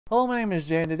Hello, my name is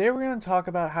Jay, and today we're going to talk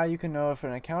about how you can know if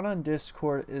an account on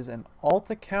Discord is an alt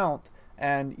account,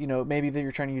 and maybe that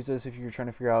you're trying to use this if you're trying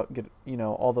to figure out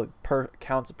all the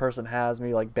accounts a person has,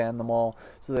 maybe like ban them all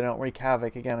so they don't wreak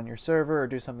havoc again on your server or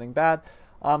do something bad.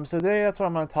 So today that's what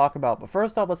I'm going to talk about. But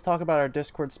first off, let's talk about our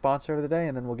Discord sponsor of the day,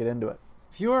 and then we'll get into it.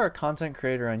 If you are a content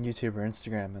creator on YouTube or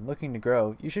Instagram and looking to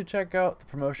grow, you should check out the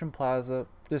Promotion Plaza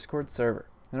Discord server.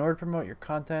 In order to promote your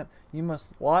content, you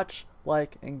must watch,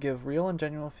 like, and give real and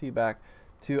genuine feedback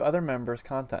to other members'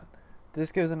 content.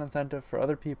 This gives an incentive for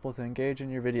other people to engage in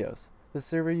your videos. This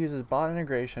server uses bot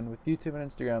integration with YouTube and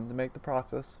Instagram to make the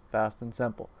process fast and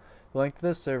simple. The link to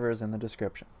this server is in the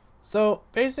description. So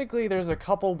basically there's a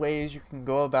couple ways you can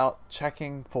go about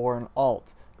checking for an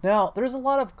alt. Now there's a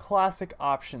lot of classic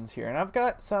options here, and I've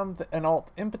got an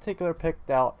alt in particular picked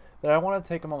out that I want to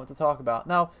take a moment to talk about.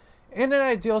 Now, in an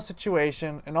ideal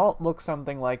situation, an alt looks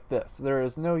something like this. There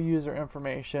is no user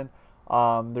information.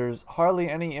 There's hardly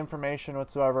any information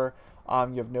whatsoever.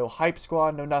 You have no hype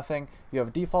squad, no nothing. You have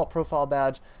a default profile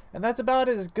badge, and that's about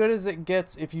as good as it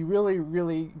gets if you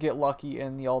really get lucky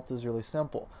and the alt is really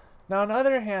simple. Now, on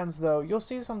other hands, though, you'll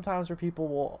see sometimes where people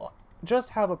will just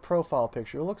have a profile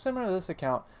picture. It'll look similar to this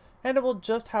account, and it will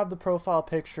just have the profile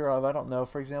picture of, I don't know,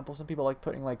 for example, some people like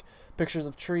putting like pictures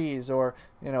of trees, or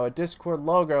a Discord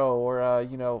logo, or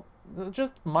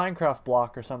just Minecraft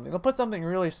block or something. They'll put something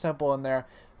really simple in there.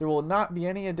 There will not be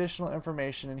any additional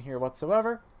information in here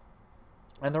whatsoever,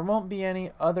 and there won't be any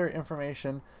other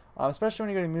information, especially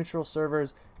when you go to mutual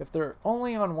servers. If they're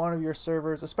only on one of your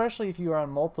servers, especially if you are on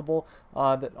multiple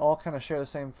that all kind of share the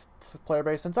same player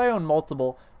base. Since I own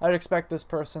multiple, I'd expect this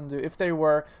person to, if they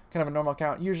were kind of a normal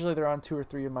account, usually they're on 2 or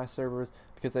 3 of my servers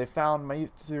because they found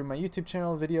through my YouTube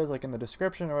channel videos, like in the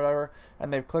description or whatever,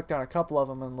 and they've clicked on a couple of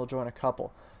them and they'll join a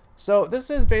couple. So this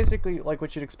is basically like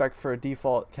what you'd expect for a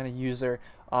default kind of user.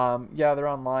 Yeah, they're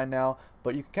online now,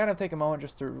 but you can kind of take a moment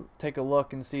just to take a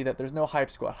look and see that there's no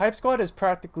hype squad. Hype squad is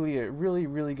practically a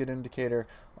really good indicator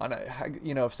on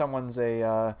if someone's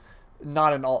a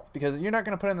not an alt, because you're not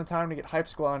going to put in the time to get hype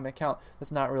squad on an account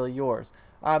that's not really yours.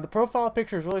 The profile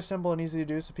picture is really simple and easy to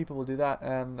do, so people will do that,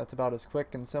 and that's about as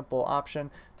quick and simple option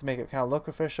to make it kind of look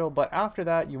official. But after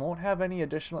that, you won't have any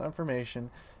additional information,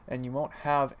 and you won't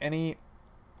have any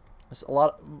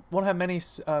many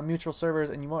mutual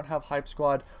servers, and you won't have Hype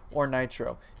Squad or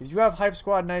Nitro. If you have Hype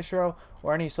Squad, Nitro,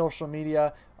 or any social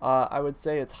media, I would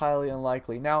say it's highly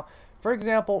unlikely. Now, for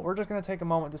example, we're just going to take a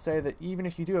moment to say that even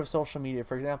if you do have social media,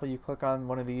 for example, you click on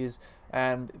one of these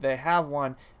and they have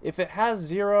one, if it has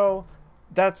 0,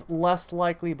 that's less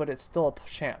likely, but it's still a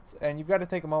chance. And you've got to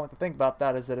take a moment to think about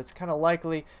that, is that it's kind of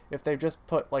likely if they've just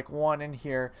put like 1 in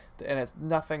here and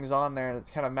nothing's on there and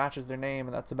it kind of matches their name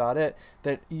and that's about it,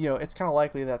 that it's kind of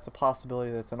likely that's a possibility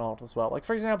that's an alt as well. Like,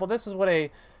 for example, this is what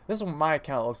my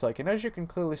account looks like, and as you can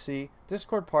clearly see,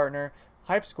 Discord partner,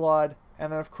 Hype Squad,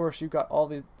 and then of course you've got all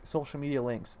the social media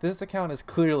links. This account is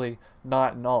clearly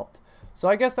not an alt. So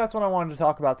I guess that's what I wanted to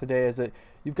talk about today, is that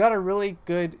you've got a really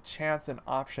good chance and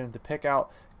option to pick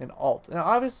out an alt. Now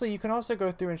obviously you can also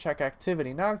go through and check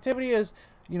activity. Now activity is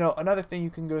another thing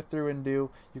you can go through and do.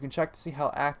 You can check to see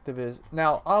how active it is.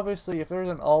 Now obviously if there's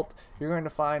an alt, you're going to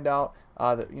find out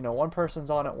that one person's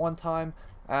on at one time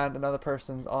and another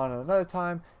person's on at another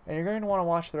time, and you're going to want to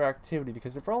watch their activity,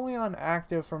 because if they're only on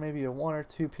active for maybe a 1 or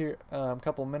 2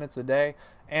 couple minutes a day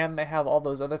and they have all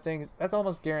those other things, that's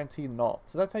almost guaranteed an alt.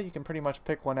 So that's how you can pretty much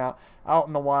pick one out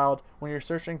in the wild when you're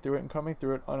searching through it and coming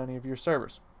through it on any of your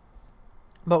servers.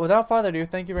 But without further ado,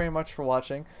 thank you very much for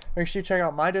watching. Make sure you check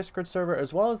out my Discord server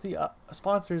as well as the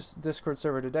sponsor's Discord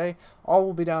server today. All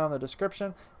will be down in the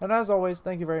description. And as always,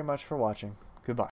 thank you very much for watching. Goodbye.